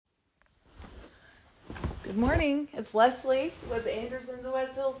Good morning. It's Leslie with Andersons and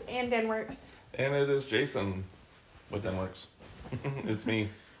West Hills and Denworks. And it is Jason with Denworks. It's me.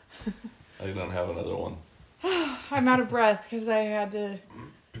 I don't have another one. I'm out of breath because I had to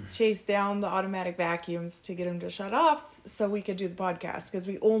chase down the automatic vacuums to get them to shut off so we could do the podcast because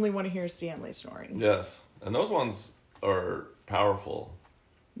we only want to hear Stanley snoring. Yes. And those ones are powerful.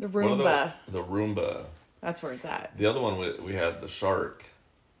 The Roomba. The Roomba. That's where it's at. The other one, we had the Shark.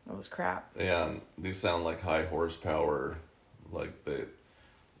 That was crap. And these sound like high horsepower, like the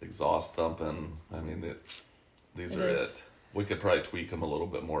exhaust thumping. I mean, these are it. We could probably tweak them a little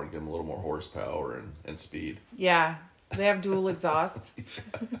bit more and give them a little more horsepower and speed. Yeah. They have dual exhaust.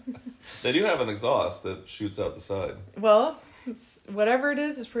 They do have an exhaust that shoots out the side. Well, whatever it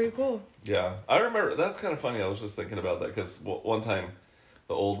is pretty cool. Yeah. I remember, that's kind of funny. I was just thinking about that because one time,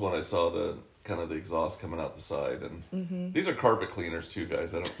 the old one, I saw the exhaust coming out the side. And these are carpet cleaners too,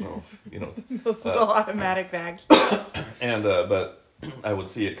 guys. I don't know if, you know. Those little automatic vacuums. And, but I would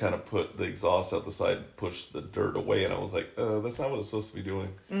see it kind of put the exhaust out the side, push the dirt away, and I was like, that's not what it's supposed to be doing.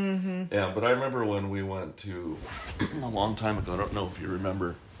 Mm-hmm. Yeah, but I remember when we went to, a long time ago, I don't know if you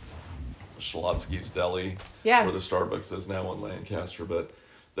remember, Schlotsky's Deli, yeah, where the Starbucks is now in Lancaster, but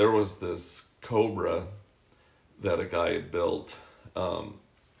there was this Cobra that a guy had built,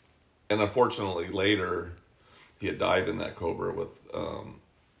 and unfortunately later, he had died in that Cobra with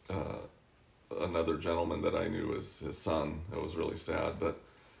another gentleman that I knew as his son. It was really sad, but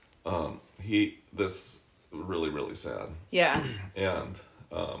this really, really sad. Yeah. And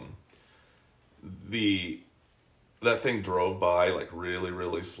that thing drove by like really,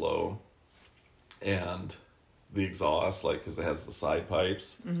 really slow, and the exhaust, like, because it has the side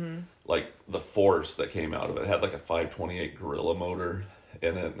pipes, like the force that came out of it had like a 528 Gorilla motor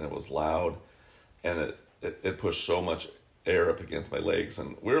in it, and it was loud, and it pushed so much air up against my legs,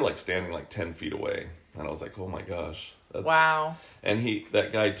 and we were like standing like 10 feet away, and I was like, oh my gosh, that's wow. And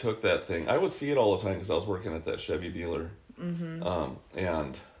that guy took that thing. I would see it all the time because I was working at that Chevy dealer,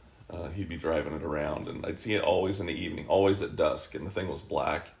 and he'd be driving it around, and I'd see it always in the evening, always at dusk, and the thing was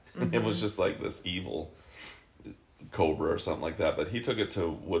black. It was just like this evil Cobra or something like that. But he took it to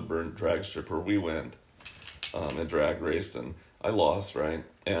Woodburn Drag Strip where we went and drag raced, and I lost, right?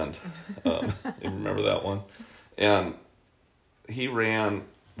 And you remember that one? And he ran,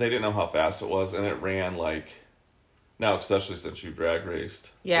 they didn't know how fast it was, and it ran like, now especially since you drag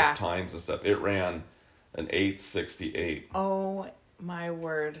raced, just times and stuff, it ran an 8:68. Oh my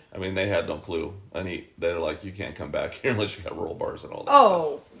word. I mean, they had no clue. And they're like, you can't come back here unless you got roll bars and all that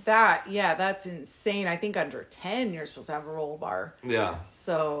stuff. That's insane. I think under 10 you're supposed to have a roll bar. Yeah.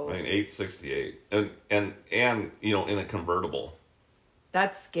 So I mean, 8:68. And you know, in a convertible.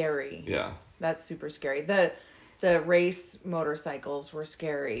 That's scary. Yeah. That's super scary. The race motorcycles were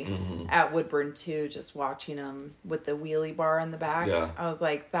scary at Woodburn too, just watching them with the wheelie bar in the back. Yeah. I was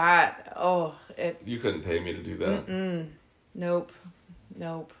like, that, You couldn't pay me to do that. Nope.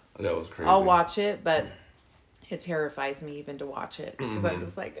 That was crazy. I'll watch it, but it terrifies me even to watch it. Because I'm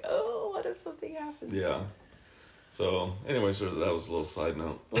just like, what if something happens? Yeah. So, anyways, that was a little side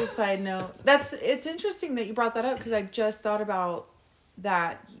note. It's interesting that you brought that up because I just thought about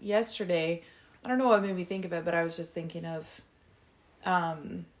that yesterday. I don't know what made me think of it, but I was just thinking of,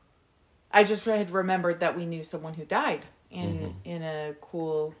 I just had remembered that we knew someone who died in a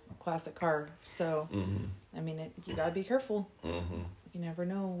cool classic car. So, I mean, you gotta be careful. You never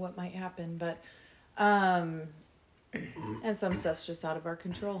know what might happen, but, and some stuff's just out of our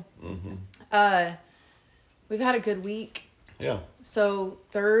control. We've had a good week. Yeah. So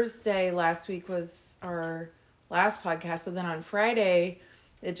Thursday last week was our last podcast. So then on Friday,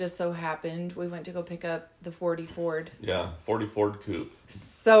 it just so happened we went to go pick up the 40 Ford. Yeah, 40 Ford Coupe.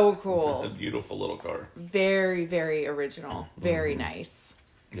 So cool. A beautiful little car. Very, very original. Very nice.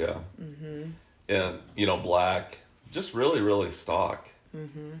 Yeah. And, you know, black, just really, really stock.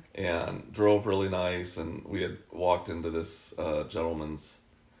 And drove really nice. And we had walked into this gentleman's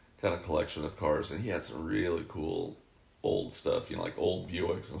kind of collection of cars, and he had some really cool old stuff, you know, like old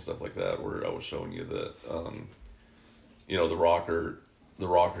Buicks and stuff like that, where I was showing you the, you know, the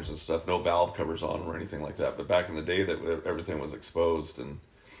rockers and stuff, no valve covers on them or anything like that. But back in the day, that everything was exposed, and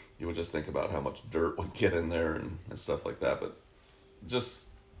you would just think about how much dirt would get in there and stuff like that. But just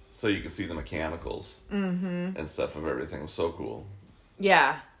so you could see the mechanicals and stuff of everything, it was so cool.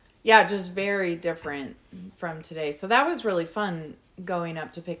 Yeah, just very different from today. So that was really fun going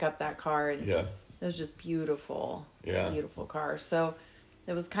up to pick up that car, and it was just beautiful. Beautiful car. So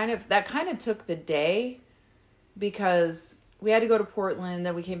it was kind of took the day because we had to go to Portland,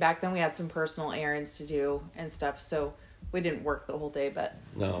 then we came back, then we had some personal errands to do and stuff. So we didn't work the whole day, but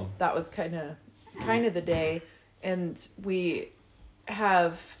no, that was kind of kind of the day. And we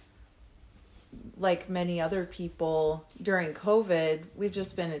have, like many other people during COVID, we've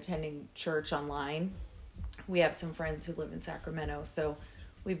just been attending church online. We have some friends who live in Sacramento, so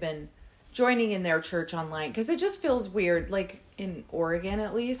we've been joining in their church online because it just feels weird. Like in Oregon,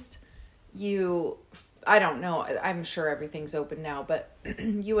 at least, I don't know, I'm sure everything's open now, but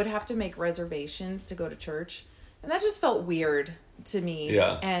you would have to make reservations to go to church. And that just felt weird to me.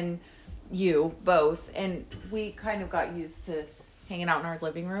 Yeah. And you both. And we kind of got used to hanging out in our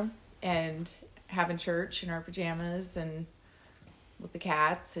living room and having church in our pajamas and with the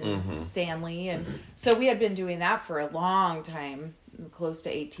cats and Stanley. And so we had been doing that for a long time, close to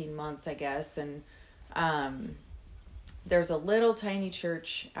 18 months, I guess. And there's a little tiny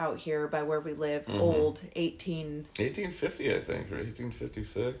church out here by where we live, old 1850, I think, or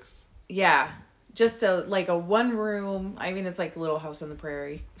 1856. Yeah. Just a one room. I mean, it's like a Little House on the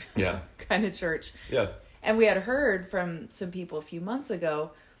Prairie. Yeah. kind of church. Yeah. And we had heard from some people a few months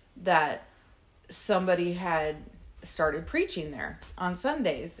ago that somebody had started preaching there on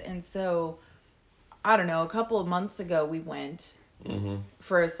Sundays. And so, I don't know, a couple of months ago we went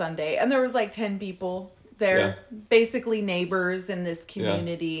for a Sunday, and there was like 10 people there, basically neighbors in this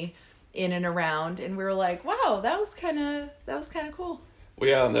community in and around. And we were like, wow, that was kind of cool. Well,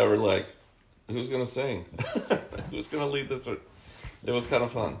 yeah, and they were like, who's going to sing? Who's going to lead this? It was kind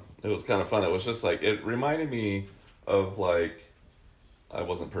of fun. It was just like, it reminded me of like, I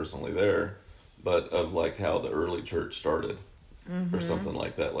wasn't personally there, but of like how the early church started or something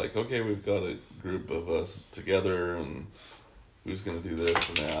like that. Like, okay, we've got a group of us together, and who's going to do this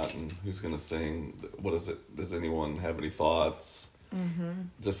and that, and who's going to sing? What is it? Does anyone have any thoughts?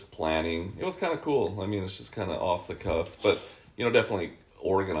 Just planning. It was kind of cool. I mean, it's just kind of off the cuff, but definitely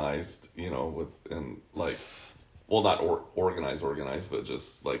organized, not organized, but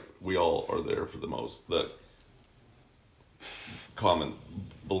just like we all are there for the common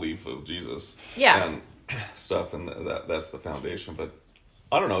belief of Jesus, and stuff, and that's the foundation. But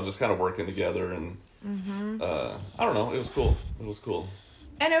I don't know, just kind of working together, and I don't know, it was cool.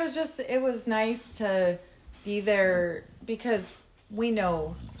 And it was nice to be there because we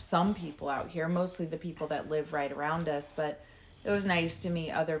know some people out here, mostly the people that live right around us, but it was nice to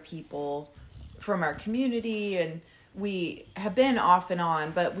meet other people from our community. And we have been off and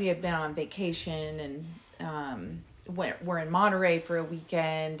on, but we have been on vacation, and we're in Monterey for a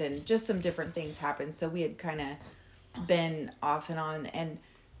weekend, and just some different things happened. So we had kind of been off and on, and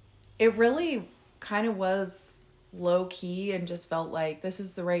it really kind of was low key and just felt like this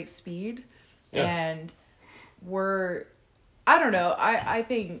is the right speed. Yeah. And I don't know. I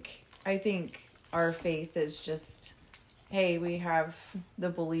think our faith is just, hey, we have the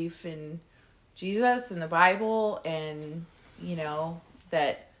belief in Jesus and the Bible, and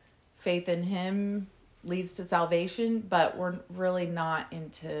that faith in him leads to salvation, but we're really not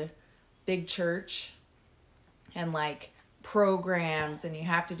into big church and like programs, and you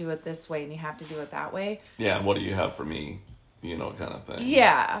have to do it this way and you have to do it that way. Yeah, and what do you have for me? Kind of thing.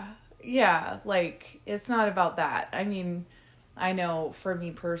 Yeah, like it's not about that. I mean, I know for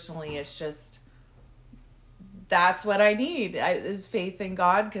me personally, it's just that's what I need is faith in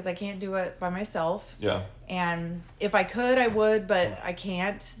God, because I can't do it by myself. Yeah. And if I could, I would, but I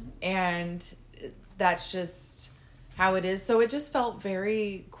can't. And that's just how it is. So it just felt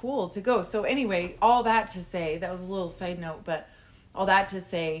very cool to go. So anyway, all that to say, that was a little side note, but all that to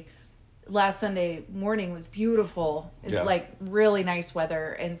say, last Sunday morning was beautiful. It's like really nice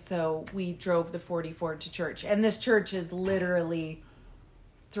weather. And so we drove the 44 to church. And this church is literally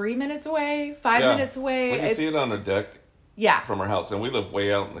 3 minutes away, 5 minutes away. When you see it on the deck from our house, and we live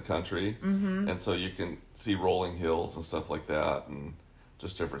way out in the country, and so you can see rolling hills and stuff like that, and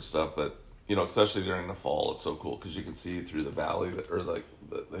just different stuff. But, especially during the fall, it's so cool because you can see through the valley, or like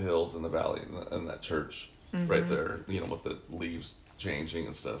the hills in the valley, and that church right there, with the leaves changing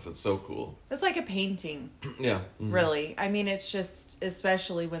and stuff. It's so cool. It's like a painting. Yeah. Really. I mean, it's just,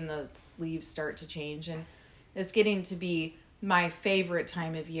 especially when those leaves start to change, and it's getting to be my favorite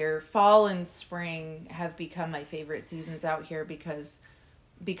time of year. Fall and spring have become my favorite seasons out here because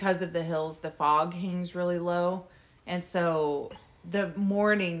of the hills. The fog hangs really low, and so the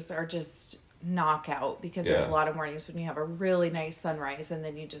mornings are just knockout, because there's a lot of mornings when you have a really nice sunrise, and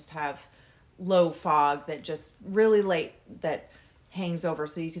then you just have low fog that just really late that hangs over,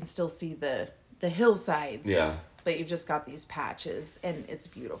 so you can still see the hillsides. Yeah. But you've just got these patches, and it's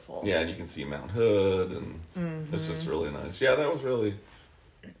beautiful. Yeah, and you can see Mount Hood, and it's just really nice. Yeah, that was really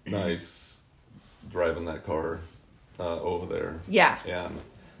nice driving that car over there. Yeah. And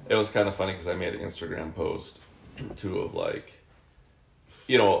it was kind of funny because I made an Instagram post, too, of like,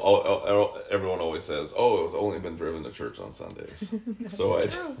 everyone always says, "Oh, it was only been driven to church on Sundays." So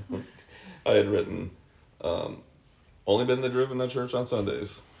true. I had written, only been driven to church on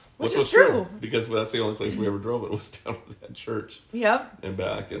Sundays, which was true because that's the only place we ever drove it was down to that church. Yep. And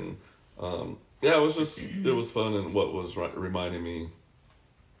back, and it was fun, and what was reminding me,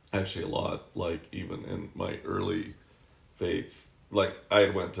 actually a lot, like even in my early faith, like I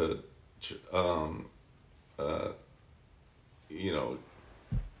had went to,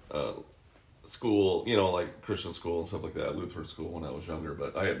 school, like Christian school and stuff like that, Lutheran school when I was younger,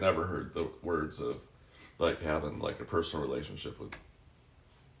 but I had never heard the words of like having like a personal relationship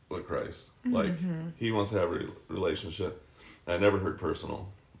with Christ. Mm-hmm. Like he wants to have a relationship. I never heard personal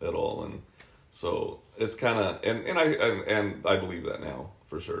at all, and so it's kind of and I believe that now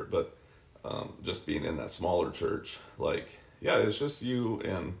for sure. But just being in that smaller church, like it's just you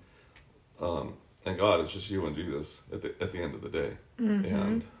and God. It's just you and Jesus at the end of the day,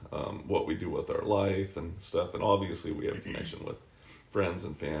 and what we do with our life and stuff. And obviously we have a connection with friends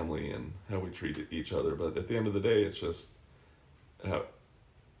and family and how we treat each other. But at the end of the day, it's just how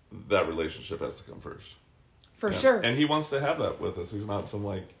that relationship has to come first. For sure. And he wants to have that with us. He's not some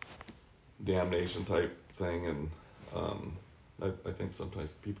like damnation type thing. And I think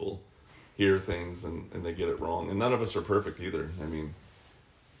sometimes people hear things and they get it wrong. And none of us are perfect either. I mean,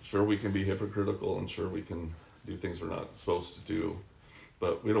 sure we can be hypocritical and sure we can do things we're not supposed to do.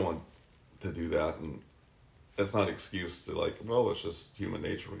 But we don't want to do that. And that's not an excuse to like, well, it's just human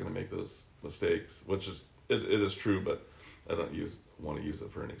nature. We're going to make those mistakes, which is, it is true, but I don't want to use it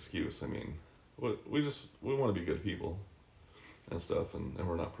for an excuse. I mean, we want to be good people and stuff, and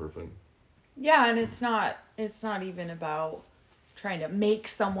we're not perfect. Yeah, and it's not even about trying to make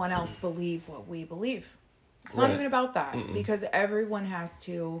someone else believe what we believe. It's not even about that. Mm-mm. Because everyone has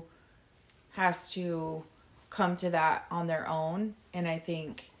to come to that on their own, and I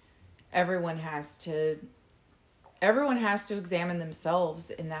think everyone has to examine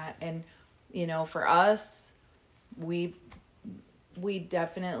themselves in that. And for us, we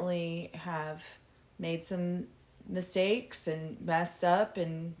definitely have made some mistakes and messed up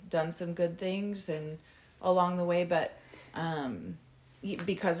and done some good things and along the way, but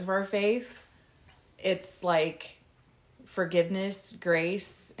because of our faith, it's like forgiveness,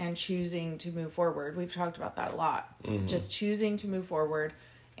 grace, and choosing to move forward. We've talked about that a lot. Mm-hmm. Just choosing to move forward,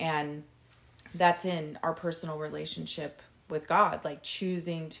 and that's in our personal relationship with God, like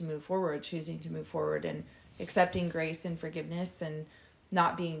choosing to move forward and accepting grace and forgiveness and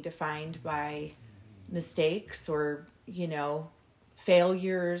not being defined by mistakes or,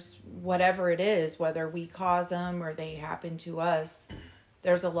 failures, whatever it is, whether we cause them or they happen to us.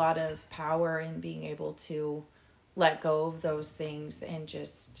 There's a lot of power in being able to let go of those things and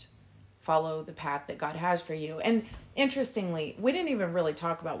just follow the path that God has for you. And interestingly, we didn't even really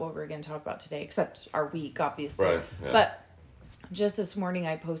talk about what we were going to talk about today, except our week, obviously. Right, yeah. But just this morning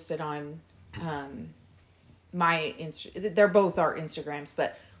I posted on they're both our Instagrams,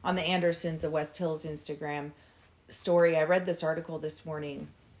 but on the Andersons of West Hills Instagram story, I read this article this morning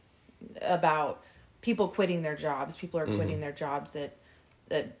about people quitting their jobs. People are quitting their jobs at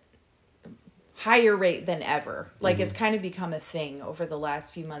a higher rate than ever. Like it's kind of become a thing over the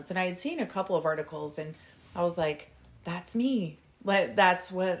last few months. And I had seen a couple of articles and I was like, that's me. That's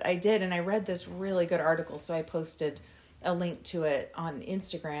what I did. And I read this really good article. So I posted a link to it on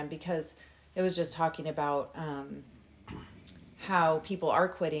Instagram because it was just talking about how people are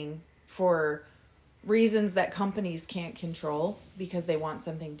quitting for reasons that companies can't control because they want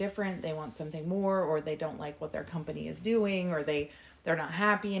something different, they want something more, or they don't like what their company is doing, or they're not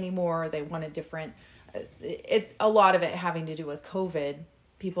happy anymore, they want a different... a lot of it having to do with COVID.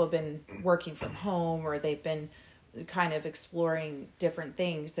 People have been working from home, or they've been kind of exploring different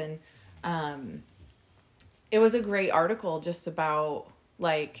things. And it was a great article just about,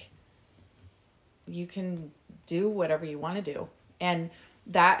 like, you can do whatever you want to do. And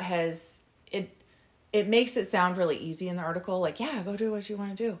that has... It makes it sound really easy in the article, like, yeah, go do what you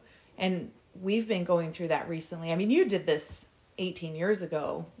want to do. And we've been going through that recently. I mean, you did this 18 years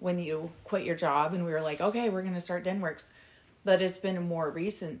ago when you quit your job and we were like, okay, we're going to start Denworks. But it's been a more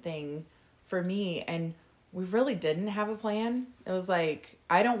recent thing for me, and we really didn't have a plan. It was like,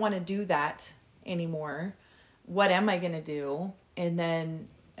 I don't want to do that anymore. What am I going to do? And then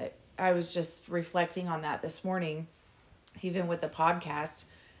I was just reflecting on that this morning, even with the podcast.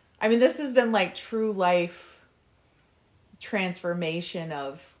 I mean, this has been like true life transformation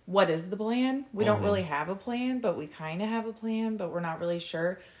of what is the plan? We don't really have a plan, but we kind of have a plan, but we're not really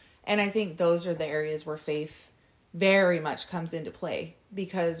sure. And I think those are the areas where faith very much comes into play,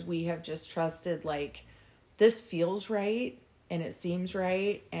 because we have just trusted, like, this feels right. it seems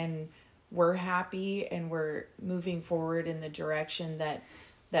right, and we're happy, and we're moving forward in the direction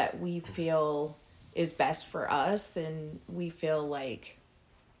that we feel is best for us, and we feel like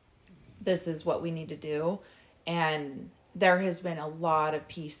this is what we need to do. And there has been a lot of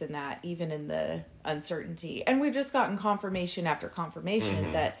peace in that, even in the uncertainty. And we've just gotten confirmation after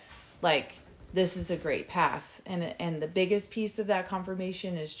confirmation that, like, this is a great path. And the biggest piece of that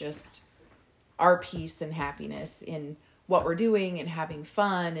confirmation is just our peace and happiness in what we're doing and having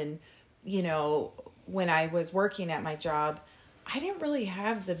fun. And, you know, when I was working at my job, I didn't really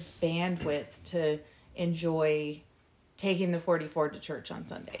have the bandwidth to enjoy taking the 44 to church on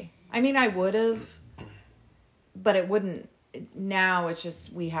Sunday. I mean, I would have, but it wouldn't. Now it's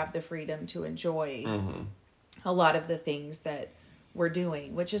just, we have the freedom to enjoy a lot of the things that we're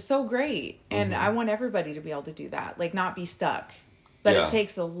doing, which is so great. And I want everybody to be able to do that, like, not be stuck. But it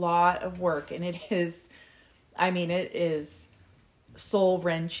takes a lot of work, and it is soul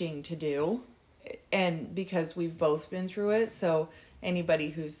wrenching to do. And because we've both been through it. So anybody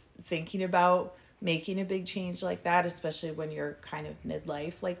who's thinking about making a big change like that, especially when you're kind of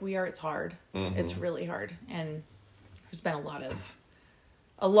midlife like we are, it's hard. It's really hard. And there's been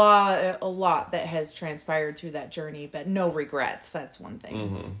a lot that has transpired through that journey, but no regrets. That's one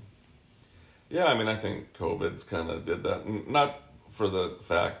thing. Yeah, I mean, I think COVID's kind of did that. Not for the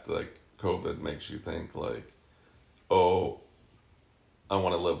fact, like, COVID makes you think, like, oh, I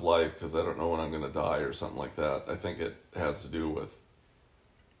want to live life because I don't know when I'm going to die or something like that. I think it has to do with,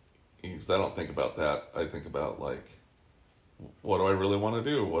 because I don't think about that. I think about, like, what do I really want to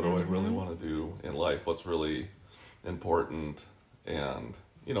do? What do I really want to do in life? What's really important? And,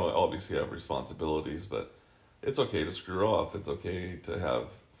 you know, obviously you have responsibilities, but it's okay to screw off. It's okay to have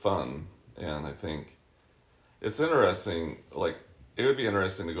fun. And I think it's interesting, like, it would be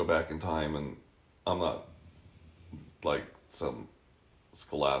interesting to go back in time, and I'm not like some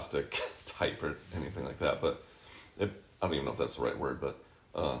scholastic type or anything like that, but I don't even know if that's the right word, but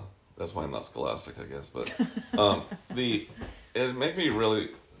that's why I'm not scholastic, I guess. But it made me really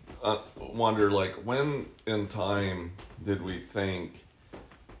wonder, like, when in time did we think,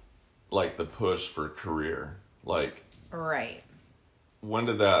 like, the push for career, like, right, when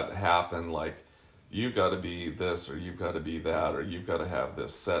did that happen? Like, you've got to be this, or you've got to be that, or you've got to have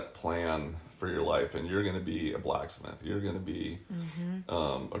this set plan for your life, and you're going to be a blacksmith, you're going to be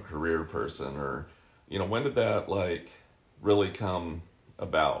a career person, or, you know, when did that, like, really come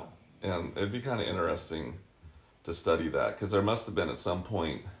about? And it'd be kind of interesting to study that, because there must have been at some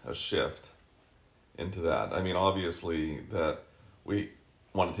point a shift into that. I mean, obviously that we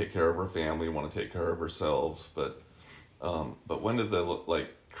want to take care of our family, want to take care of ourselves, but when did the, like,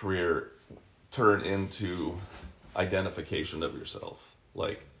 career turn into identification of yourself?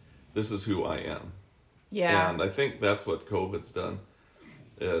 Like, this is who I am. Yeah. And I think that's what COVID's done.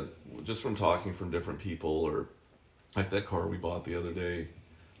 Just from talking from different people, or like that car we bought the other day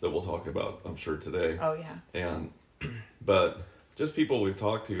that we'll talk about, I'm sure, today. Oh, yeah. But just people we've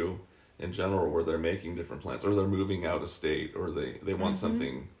talked to in general, where they're making different plans, or they're moving out of state, or they want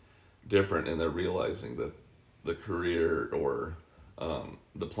something different, and they're realizing that the career or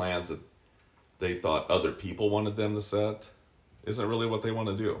the plans that they thought other people wanted them to set isn't really what they want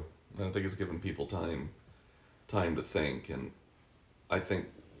to do. And I think it's given people time to think. And I think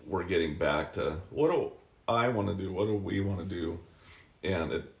we're getting back to, what do I want to do? What do we want to do?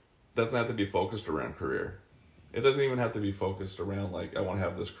 And it doesn't have to be focused around career. It doesn't even have to be focused around, like, I want to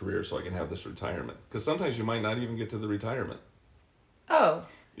have this career so I can have this retirement. Because sometimes you might not even get to the retirement. Oh.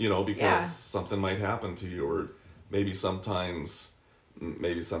 You know, because something might happen to you, or maybe something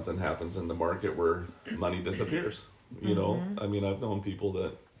happens in the market where money disappears. You know, I mean, I've known people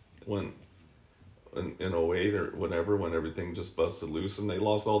that went in 2008 or whenever, when everything just busted loose, and they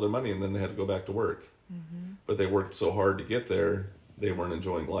lost all their money, and then they had to go back to work. But they worked so hard to get there, they weren't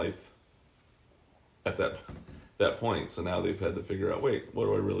enjoying life at that point. So now they've had to figure out, wait, what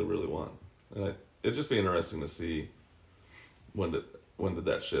do I really, really want? And it'd just be interesting to see when did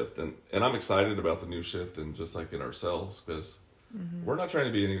that shift. And I'm excited about the new shift, and just like in ourselves, because we're not trying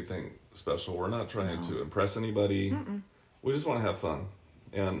to be anything special. We're not trying to impress anybody. We just want to have fun.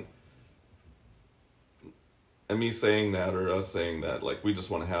 And me saying that, or us saying that, like, we just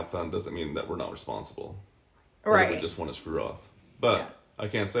want to have fun, doesn't mean that we're not responsible. Right. Or that we just want to screw off. But I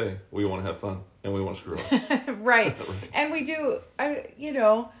can't say we want to have fun and we want to screw off. Right. And we do,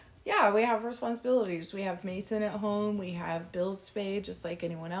 we have responsibilities. We have Mason at home. We have bills to pay just like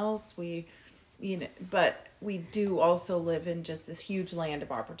anyone else. But we do also live in just this huge land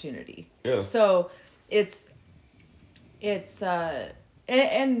of opportunity. Yeah. So it's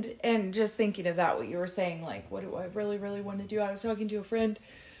And just thinking of that, what you were saying, like, what do I really, really want to do? I was talking to a friend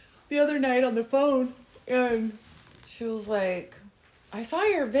the other night on the phone, and she was like, I saw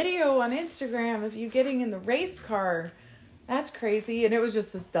your video on Instagram of you getting in the race car. That's crazy. And it was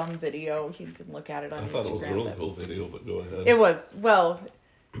just this dumb video. You can look at it on Instagram. I thought it was a really cool video, but go ahead. It was,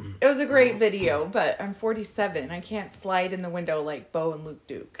 it was a great video, but I'm 47. I can't slide in the window like Bo and Luke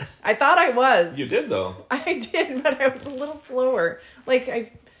Duke. I thought I was. You did, though. I did, but I was a little slower.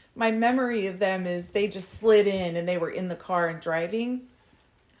 Like, my memory of them is they just slid in and they were in the car and driving.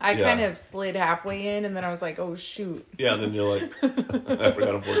 I kind of slid halfway in, and then I was like, oh, shoot. Yeah, and then you're like, I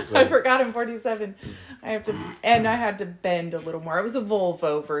forgot I'm 47. I forgot I'm 47. I had to bend a little more. It was a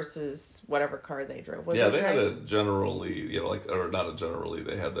Volvo versus whatever car they drove. They had a generally, or not a generally,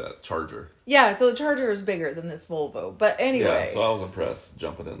 they had that Charger. Yeah, so the Charger is bigger than this Volvo. But anyway. Yeah, so I was impressed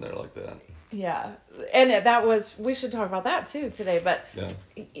jumping in there like that. Yeah, and that was, we should talk about that too today, but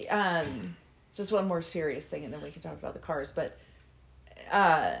just one more serious thing, and then we can talk about the cars, but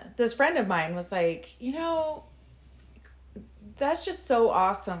this friend of mine was like, that's just so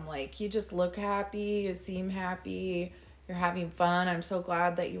awesome. Like, you just look happy, you seem happy, you're having fun. I'm so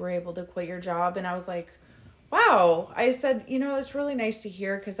glad that you were able to quit your job. And I was like, wow. I said, it's really nice to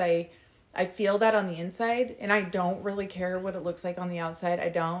hear, because I feel that on the inside, and I don't really care what it looks like on the outside.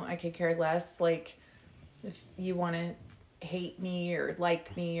 I could care less. Like, if you want to hate me or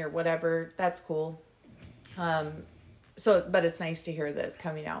like me or whatever, that's cool. But it's nice to hear that it's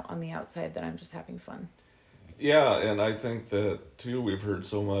coming out on the outside that I'm just having fun. Yeah, and I think that, too, we've heard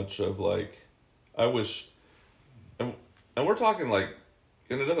so much of, like, I wish, and we're talking, like,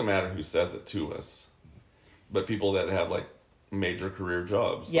 and it doesn't matter who says it to us, but people that have, like, major career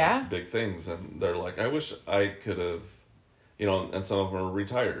jobs. Yeah. Big things, and they're like, I wish I could have, and some of them are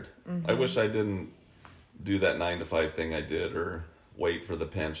retired. Mm-hmm. I wish I didn't do that 9-to-5 thing I did, or wait for the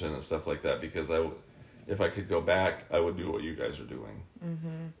pension and stuff like that, because if I could go back, I would do what you guys are doing.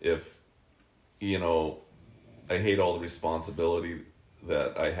 Mm-hmm. If, I hate all the responsibility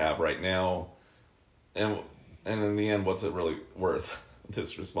that I have right now, and in the end, what's it really worth,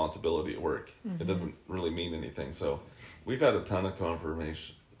 this responsibility at work? Mm-hmm. It doesn't really mean anything. So we've had a ton of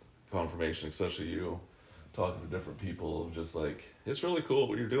confirmation, especially you, talking to different people, just like, it's really cool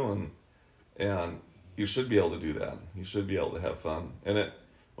what you're doing, and you should be able to do that. You should be able to have fun. And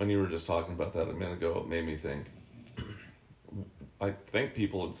when you were just talking about that a minute ago, it made me think, I think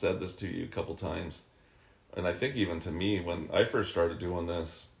people had said this to you a couple times, and I think even to me, when I first started doing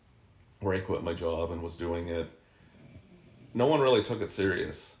this, where I quit my job and was doing it, no one really took it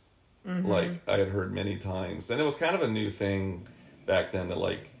serious. Mm-hmm. Like, I had heard many times, and it was kind of a new thing back then, that,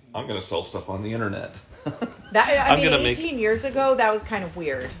 like, I'm going to sell stuff on the internet. 18 years ago, that was kind of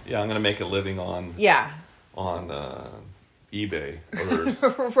weird. Yeah, I'm going to make a living on... Yeah. On eBay or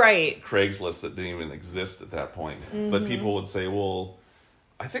right. Craigslist that didn't even exist at that point. Mm-hmm. But people would say, well,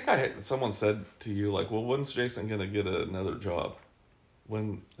 I think someone said to you, like, well, when's Jason going to get another job?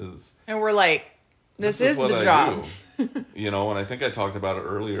 And we're like, this is the job. And I think I talked about it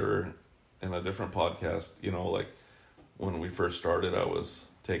earlier in a different podcast, like when we first started, I was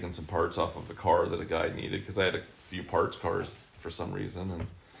taking some parts off of a car that a guy needed, because I had a few parts cars for some reason.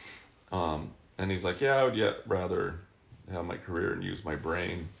 And he's like, yeah, I would rather have my career and use my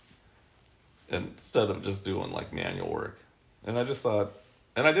brain instead of just doing like manual work. And I just thought,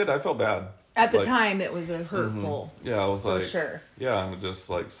 and I felt bad. At the time, it was a hurtful. Mm-hmm. Yeah, I was like, sure. Yeah, I'm just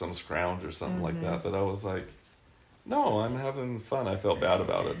like some scrounge or something like that. But I was like, no, I'm having fun. I felt bad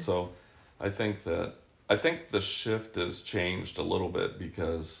about it. So I think the shift has changed a little bit,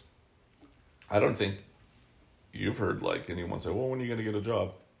 because I don't think you've heard like anyone say, well, when are you going to get a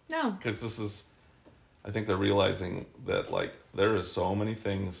job? No. Because I think they're realizing that, like, there is so many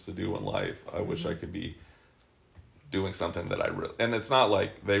things to do in life. I wish I could be doing something that and it's not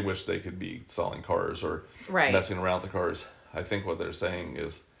like they wish they could be selling cars or messing around with the cars. I think what they're saying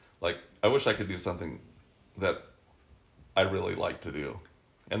is, like, I wish I could do something that I really like to do.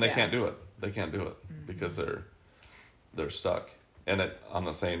 And they can't do it. They can't do it because they're stuck. And I'm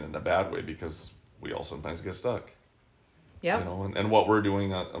not saying in a bad way, because we all sometimes get stuck. Yeah. And what we're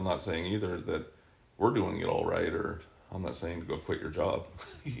doing, I'm not saying either that we're doing it all right, or I'm not saying to go quit your job,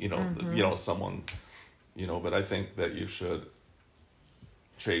 someone, but I think that you should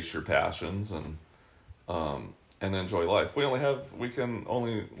chase your passions and enjoy life. We can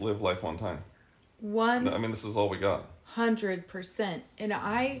only live life one time. This is all we got. 100%. And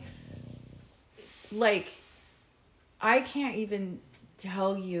I can't even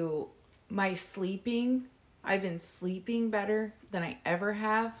tell you my sleeping. I've been sleeping better than I ever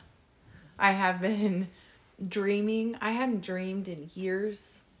have. I have been dreaming. I hadn't dreamed in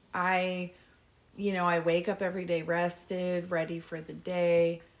years. I wake up every day rested, ready for the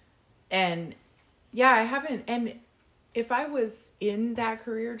day. And yeah, I haven't. And if I was in that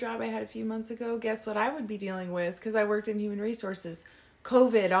career job I had a few months ago, guess what I would be dealing with? Because I worked in human resources.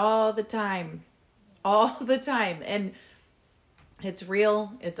 COVID all the time. All the time. And it's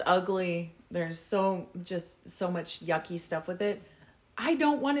real. It's ugly. There's so much yucky stuff with it. I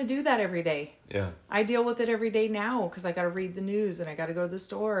don't want to do that every day. Yeah. I deal with it every day now because I got to read the news and I got to go to the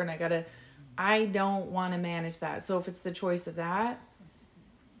store and I don't want to manage that. So if it's the choice of that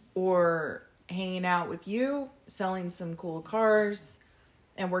or hanging out with you, selling some cool cars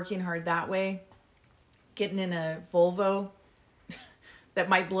and working hard that way, getting in a Volvo that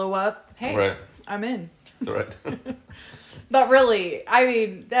might blow up, hey, right. I'm in. Right. But really, I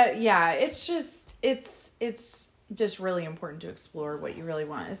mean, it's just really important to explore what you really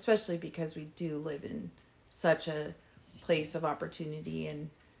want, especially because we do live in such a place of opportunity, and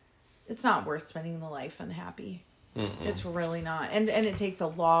it's not worth spending the life unhappy. Mm-mm. It's really not. And it takes a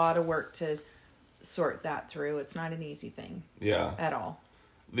lot of work to sort that through. It's not an easy thing. Yeah. At all.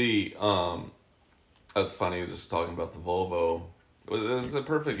 That's funny just talking about the Volvo. This is a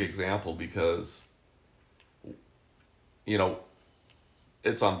perfect example because,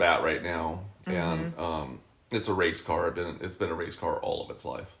 it's on bat right now, mm-hmm. and it's a race car. It's been a race car all of its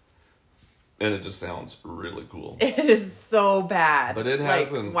life, and it just sounds really cool. It is so bad, but it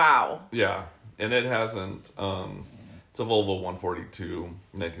hasn't. Wow. Yeah, and it hasn't. It's a Volvo 142,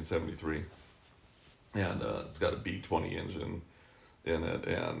 1973, and it's got a B20 engine in it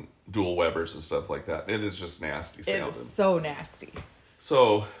and dual Webers and stuff like that. It is just nasty sounding. It's so nasty.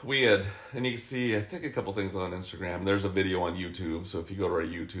 So we had, and you can see, I think, a couple things on Instagram. There's a video on YouTube, so if you go to our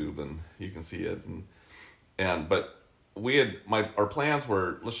YouTube and you can see it, but we had our plans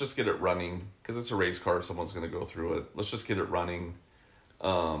were, let's just get it running because it's a race car. Someone's going to go through it. Let's just get it running,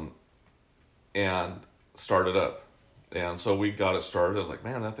 and start it up. And so we got it started. I was like,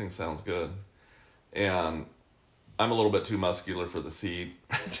 man, that thing sounds good. And I'm a little bit too muscular for the seat.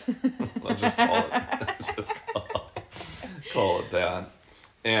 I'll just call it that.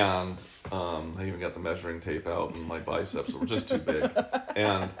 And I even got the measuring tape out, and my biceps were just too big.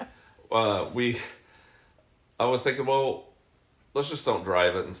 And I was thinking, well, let's just don't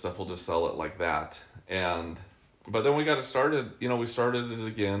drive it and stuff. We'll just sell it like that. But then we got it started. We started it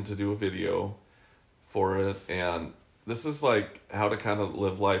again to do a video for it. And this is like how to kind of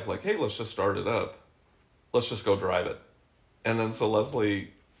live life. Like, hey, let's just start it up. Let's just go drive it. And then so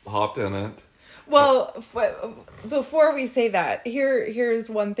Leslie hopped in it. Well, before we say that, here's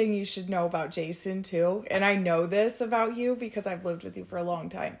one thing you should know about Jason too. And I know this about you because I've lived with you for a long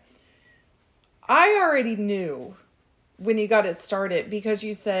time. I already knew when you got it started because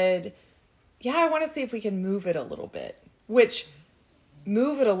you said, yeah, I want to see if we can move it a little bit. Which,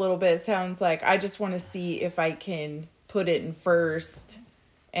 move it a little bit sounds like I just want to see if I can put it in first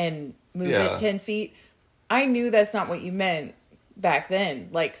and move it 10 feet. I knew that's not what you meant back then,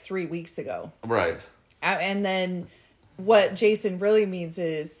 like 3 weeks ago. Right. And then what Jason really means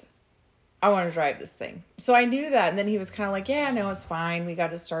is, I want to drive this thing. So I knew that. And then he was kind of like, yeah, no, it's fine. We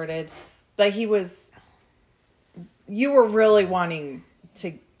got it started. But you were really wanting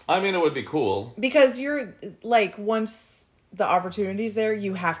to. I mean, it would be cool. Because you're like, once the opportunity's there,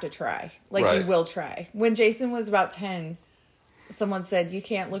 you have to try. Like, right. You will try. When Jason was about 10, someone said, you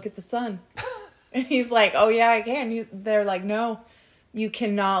can't look at the sun. And he's like, oh, yeah, I can. They're like, no, you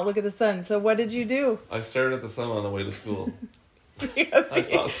cannot look at the sun. So what did you do? I stared at the sun on the way to school.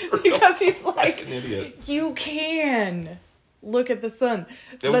 because he's like, an idiot. You can look at the sun.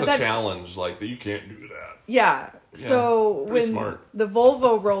 It was a challenge, like, you can't do that. Yeah. So when the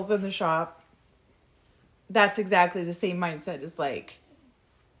Volvo rolls in the shop, that's exactly the same mindset. It's like,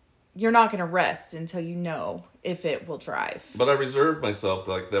 you're not going to rest until you know if it will drive. But I reserved myself,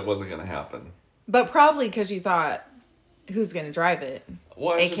 like, that wasn't going to happen. But probably because you thought, who's going to drive it?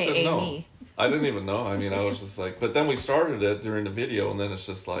 Well, I just didn't know. Me. I didn't even know. I mean, I was just like, but then we started it during the video, and then it's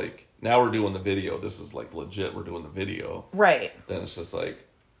just like, now we're doing the video. This is like legit. We're doing the video. Right. Then it's just like,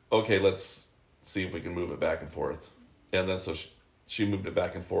 okay, let's see if we can move it back and forth. And then so she moved it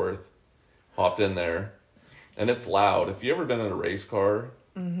back and forth, hopped in there, and it's loud. If you've ever been in a race car,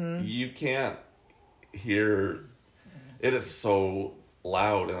 mm-hmm. you can't hear. It is so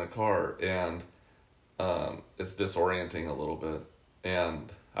loud in a car, and it's disorienting a little bit.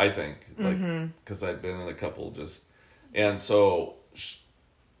 And I think, like, because I've been in a couple and so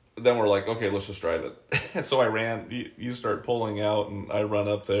then we're like, okay, let's just drive it. And so I ran, you start pulling out, and I run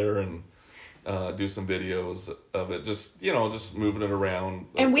up there, and do some videos of it, just moving it around.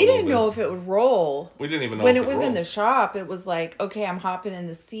 And we didn't know if it would roll. We didn't even know when it was in the shop. It was like, okay, I'm hopping in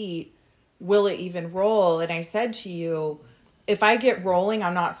the seat. Will it even roll? And I said to you, if I get rolling,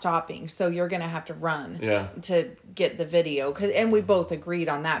 I'm not stopping. So you're going to have to run to get the video. And we both agreed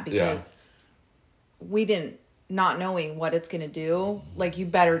on that because we didn't, not knowing what it's going to do. Like, you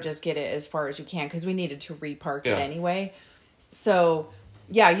better just get it as far as you can because we needed to repark it anyway. So,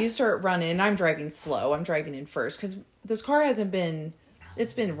 you start running and I'm driving slow. I'm driving in first because this car hasn't been,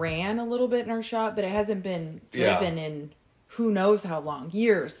 it's been ran a little bit in our shop, but it hasn't been driven in who knows how long,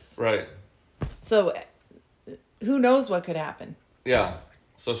 years. Right. So who knows what could happen? Yeah.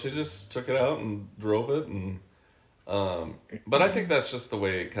 So she just took it out and drove it, and but I think that's just the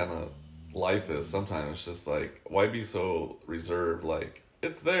way kind of life is. Sometimes it's just like, why be so reserved? Like,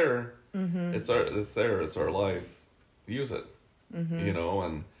 it's there. Mm-hmm. It's there. It's our life. Use it. Mm-hmm.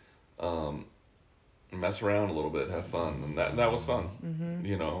 And mess around a little bit, have fun, and that was fun.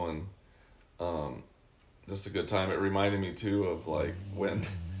 Mm-hmm. And just a good time. It reminded me too of like when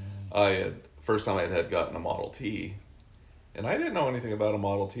first time I had gotten a Model T, and I didn't know anything about a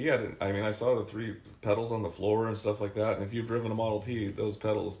Model T. I saw the 3 pedals on the floor and stuff like that. And if you've driven a Model T, those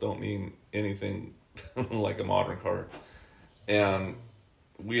pedals don't mean anything like a modern car. And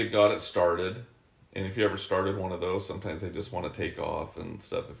we had got it started. And if you ever started one of those, sometimes they just want to take off and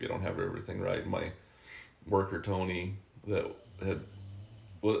stuff if you don't have everything right. My worker, Tony, he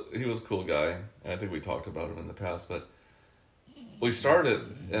was a cool guy. And I think we talked about him in the past, but we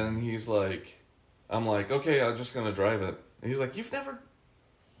started, and he's like, I'm like, okay, I'm just going to drive it. And he's like,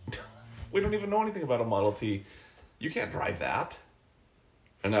 we don't even know anything about a Model T. You can't drive that.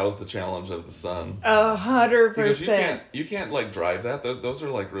 And that was the challenge of the son. 100%. Because you can't like drive that. Those are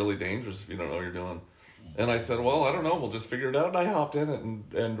like really dangerous if you don't know what you're doing. And I said, well, I don't know. We'll just figure it out. And I hopped in it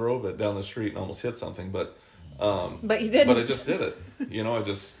and drove it down the street and almost hit something. But you didn't. But I just did it. I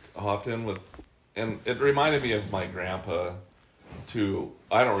just hopped in and it reminded me of my grandpa.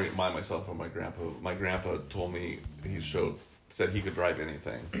 I don't remind myself of my grandpa. My grandpa told me said he could drive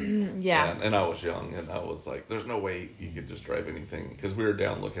anything. Yeah. And I was young, and I was like, there's no way he could just drive anything. Because we were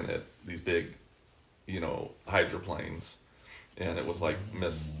down looking at these big, hydroplanes. And it was like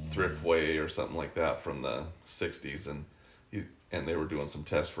Miss Thriftway or something like that from the 60s. And they were doing some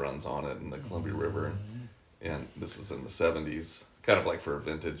test runs on it in the Columbia River. And this is in the 70s, kind of like for a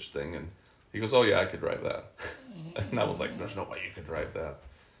vintage thing. And he goes, oh, yeah, I could drive that. And I was like, there's no way you could drive that.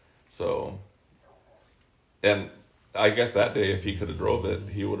 So, and I guess that day, if he could have drove it,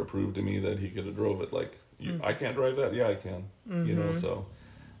 he would have proved to me that he could have drove it. Like, I can't drive that? Yeah, I can. Mm-hmm. So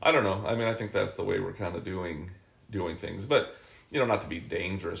I don't know. I think that's the way we're kind of doing things. But, not to be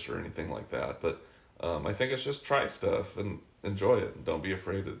dangerous or anything like that. But I think it's just try stuff and enjoy it. And don't be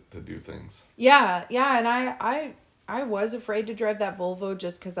afraid to do things. Yeah. And I was afraid to drive that Volvo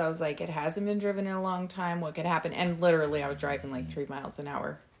just because I was like, it hasn't been driven in a long time. What could happen? And literally I was driving like 3 miles an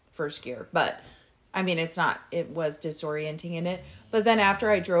hour first gear. But it was disorienting in it. But then after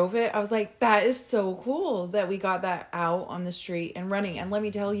I drove it, I was like, that is so cool that we got that out on the street and running. And let me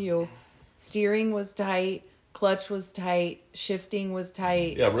tell you, steering was tight, clutch was tight, shifting was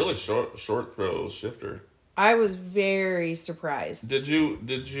tight. Yeah, really short throw shifter. I was very surprised. Did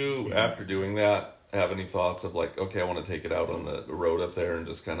you after doing that, have any thoughts of like, okay, I want to take it out on the road up there and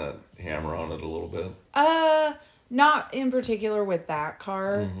just kind of hammer on it a little bit? Not in particular with that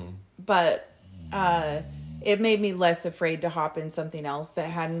car, but it made me less afraid to hop in something else that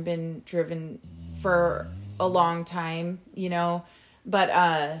hadn't been driven for a long time,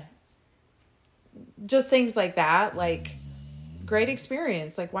 but just things like that, like great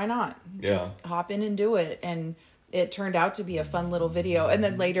experience. Like, why not? Yeah. Just hop in and do it. And it turned out to be a fun little video. And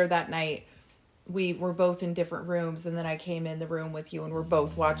then later that night, we were both in different rooms, and then I came in the room with you, and we're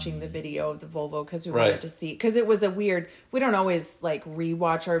both watching the video of the Volvo because we wanted to see. Because it was we don't always like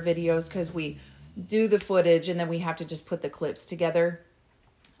rewatch our videos because we do the footage and then we have to just put the clips together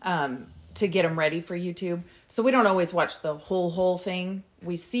to get them ready for YouTube. So we don't always watch the whole thing.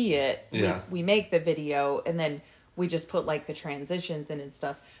 We see it, we make the video, and then we just put like the transitions in and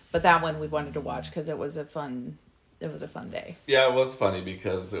stuff. But that one we wanted to watch because it was a fun day. Yeah, it was funny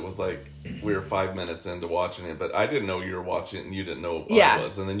because it was like we were 5 minutes into watching it, but I didn't know you were watching it and you didn't know what I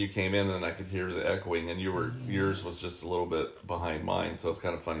was. And then you came in and I could hear the echoing, and yours was just a little bit behind mine. So it's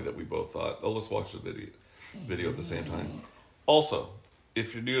kind of funny that we both thought, oh, let's watch the video at the same time. Also,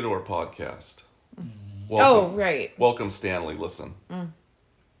 if you're new to our podcast, welcome. Welcome, Stanley. Listen.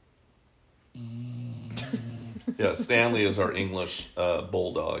 Yeah, Stanley is our English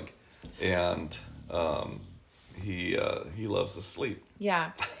bulldog, and he loves to sleep.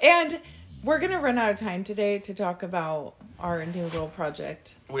 Yeah, and we're going to run out of time today to talk about our new little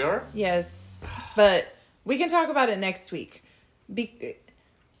project. We are? Yes. But we can talk about it next week.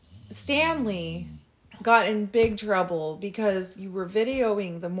 Stanley got in big trouble because you were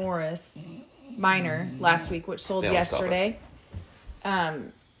videoing the Morris Minor last week, which sold yesterday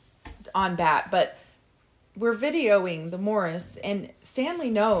on BAT. But we're videoing the Morris, and Stanley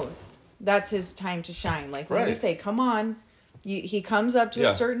knows that's his time to shine. Like when we say, come on, he comes up to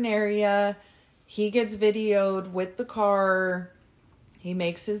a certain area, he gets videoed with the car, he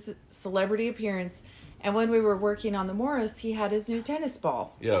makes his celebrity appearance. And when we were working on the Morris, he had his new tennis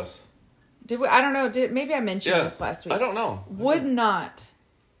ball. Yes. Did we? I don't know. Maybe I mentioned this last week. I don't know. Would not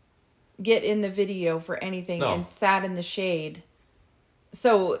get in the video for anything and sat in the shade.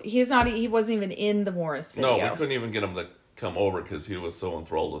 So he wasn't even in the Morris video. No, we couldn't even get him to come over because he was so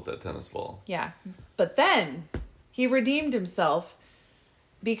enthralled with that tennis ball. Yeah. But then he redeemed himself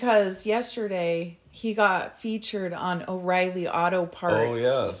because yesterday he got featured on O'Reilly Auto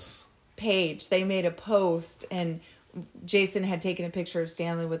Parts page. They made a post, and Jason had taken a picture of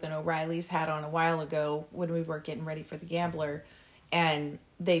Stanley with an O'Reilly's hat on a while ago when we were getting ready for the Gambler, and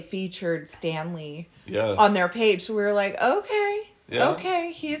they featured Stanley on their page. So we were like,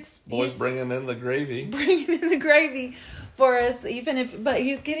 okay, he's bringing in the gravy. Bringing in the gravy for us, but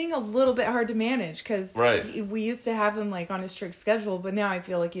he's getting a little bit hard to manage because we used to have him like on a strict schedule, but now I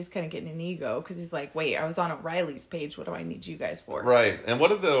feel like he's kind of getting an ego because he's like, wait, I was on O'Reilly's page. What do I need you guys for? Right. And what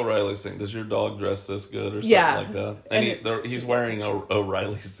did the O'Reilly's think? Does your dog dress this good or something like that? And he's wearing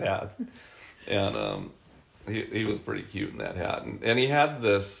O'Reilly's hat. And he was pretty cute in that hat. And he had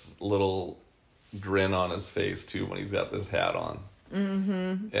this little grin on his face too when he's got this hat on.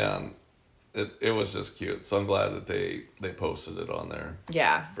 Mm-hmm. And it was just cute. So I'm glad that they posted it on there.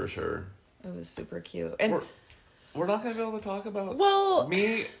 Yeah. For sure. It was super cute. And we're not going to be able to talk about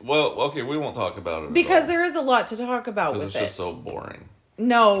me. Well, okay, we won't talk about it because there is a lot to talk about with it. It's just so boring.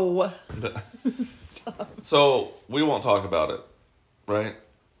 No. Stop. So we won't talk about it, right?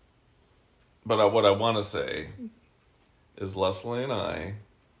 But what I want to say is Leslie and I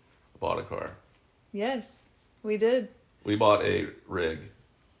bought a car. Yes, we did. We bought a rig,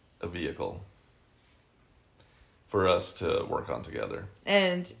 a vehicle, for us to work on together.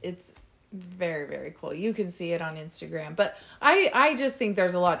 And it's very, very cool. You can see it on Instagram. But I just think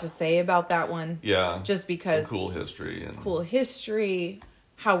there's a lot to say about that one. Yeah. Just because. Some cool history.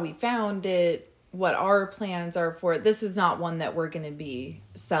 How we found it, what our plans are for it. This is not one that we're going to be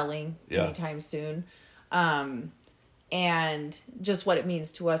selling anytime soon. And just what it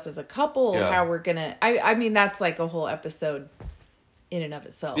means to us as a couple, how we're going to... I mean, that's like a whole episode in and of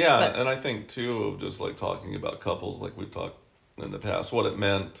itself. Yeah, and I think, too, of just like talking about couples like we've talked in the past, what it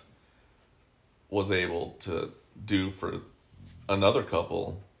meant was able to do for another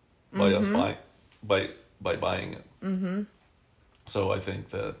couple by us by buying it. Mm-hmm. So I think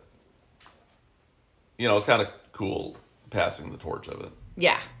that, it's kind of cool passing the torch of it.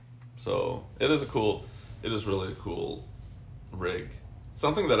 Yeah. So it is really a cool rig.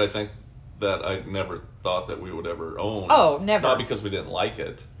 Something that I think that I never thought that we would ever own. Oh, never. Not because we didn't like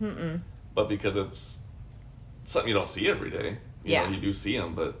it, but because it's something you don't see every day. You know, you do see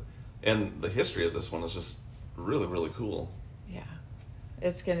them, and the history of this one is just really, really cool. Yeah.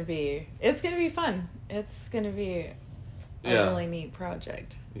 It's going to be fun. It's going to be a really neat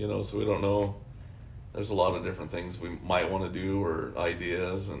project. So we don't know. There's a lot of different things we might want to do or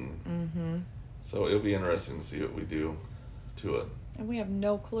ideas, and so it'll be interesting to see what we do to it. And we have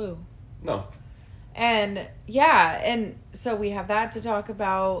no clue. No. And so we have that to talk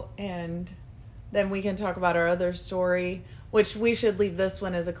about, and then we can talk about our other story, which we should leave this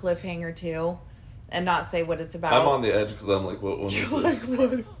one as a cliffhanger too, and not say what it's about. I'm on the edge because I'm like, what one is this?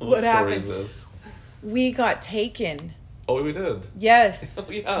 What story is this? We got taken. Oh, we did. Yes.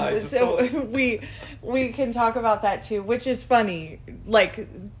 So we can talk about that too, which is funny. Like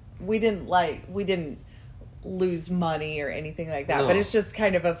we didn't lose money or anything like that, but it's just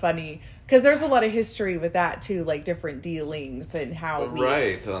kind of a funny because there's a lot of history with that too, like different dealings and how on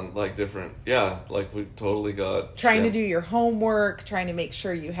like different like we totally got trying to do your homework, trying to make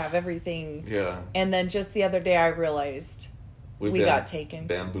sure you have everything. Yeah. And then just the other day I realized we got taken.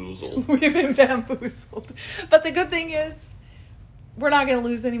 Bamboozled. We've been bamboozled. But the good thing is, we're not going to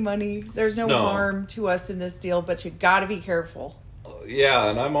lose any money. There's no harm to us in this deal, but you got to be careful. Yeah,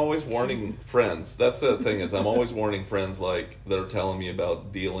 and I'm always warning friends. That's the thing is, I'm always warning friends like that are telling me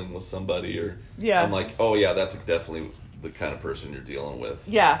about dealing with somebody, or I'm like, oh yeah, that's definitely the kind of person you're dealing with.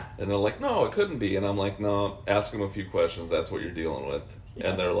 Yeah. And they're like, no, it couldn't be. And I'm like, no, ask them a few questions. That's what you're dealing with. Yeah.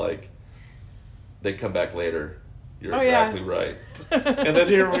 And they're like, they come back later. You're exactly right. And then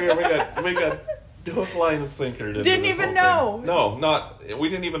here we got hook, line, and sinker. Didn't even know. We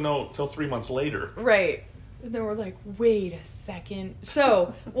didn't even know till 3 months later. Right. And then we're like, wait a second.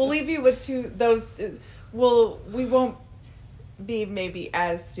 So we'll leave you with we won't be maybe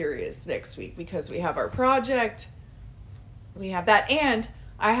as serious next week because we have our project. We have that, and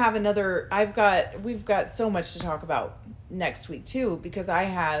we've got so much to talk about next week too, because I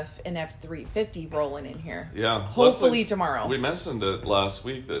have an F-350 rolling in here. Yeah. Hopefully tomorrow. We mentioned it last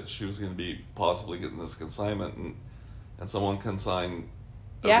week that she was going to be possibly getting this consignment, and someone consigned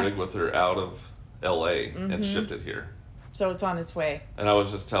a rig with her out of LA and shipped it here. So it's on its way. And I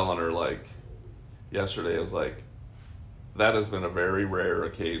was just telling her, like, yesterday, I was like, that has been a very rare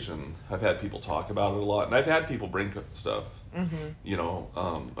occasion. I've had people talk about it a lot, and I've had people bring stuff,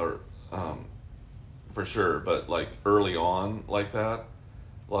 for sure. But like early on, like that,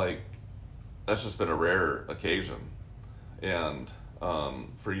 like that's just been a rare occasion, and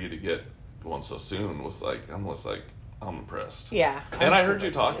for you to get one so soon was like, I'm impressed. Yeah. And I heard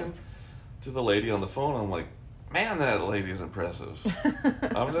you talking to the lady on the phone. I'm like, man, that lady is impressive.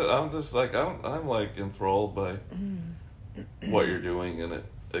 I'm just like, I'm like enthralled by what you're doing and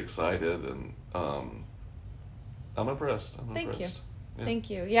excited, and I'm impressed. Thank you. Yeah. Thank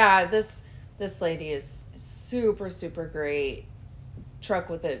you. Yeah, this lady is super, super great. Truck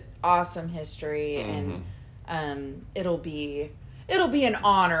with an awesome history, and it'll be an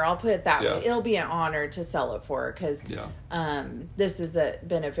honor. I'll put it that way. It'll be an honor to sell it for her because this has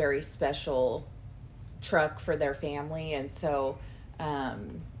been a very special truck for their family, and so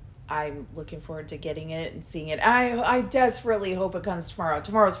I'm looking forward to getting it and seeing it. I desperately hope it comes tomorrow.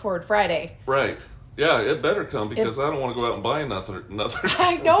 Tomorrow's Forward Friday. Right. Yeah, it better come because I don't want to go out and buy another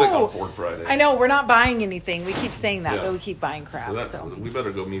I know. thing on Forward Friday. I know. We're not buying anything. We keep saying that, but we keep buying crap. So we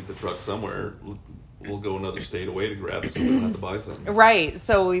better go meet the truck somewhere. We'll go another state away to grab it so we don't have to buy something. Right.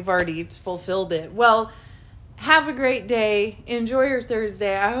 So we've already fulfilled it. Well, have a great day. Enjoy your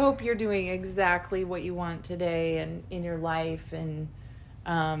Thursday. I hope you're doing exactly what you want today and in your life. And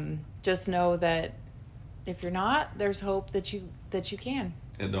just know that if you're not, there's hope that you can.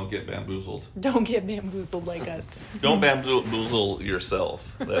 And don't get bamboozled. Don't get bamboozled like us. Don't bamboozle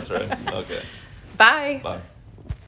yourself. That's right. Okay. Bye. Bye.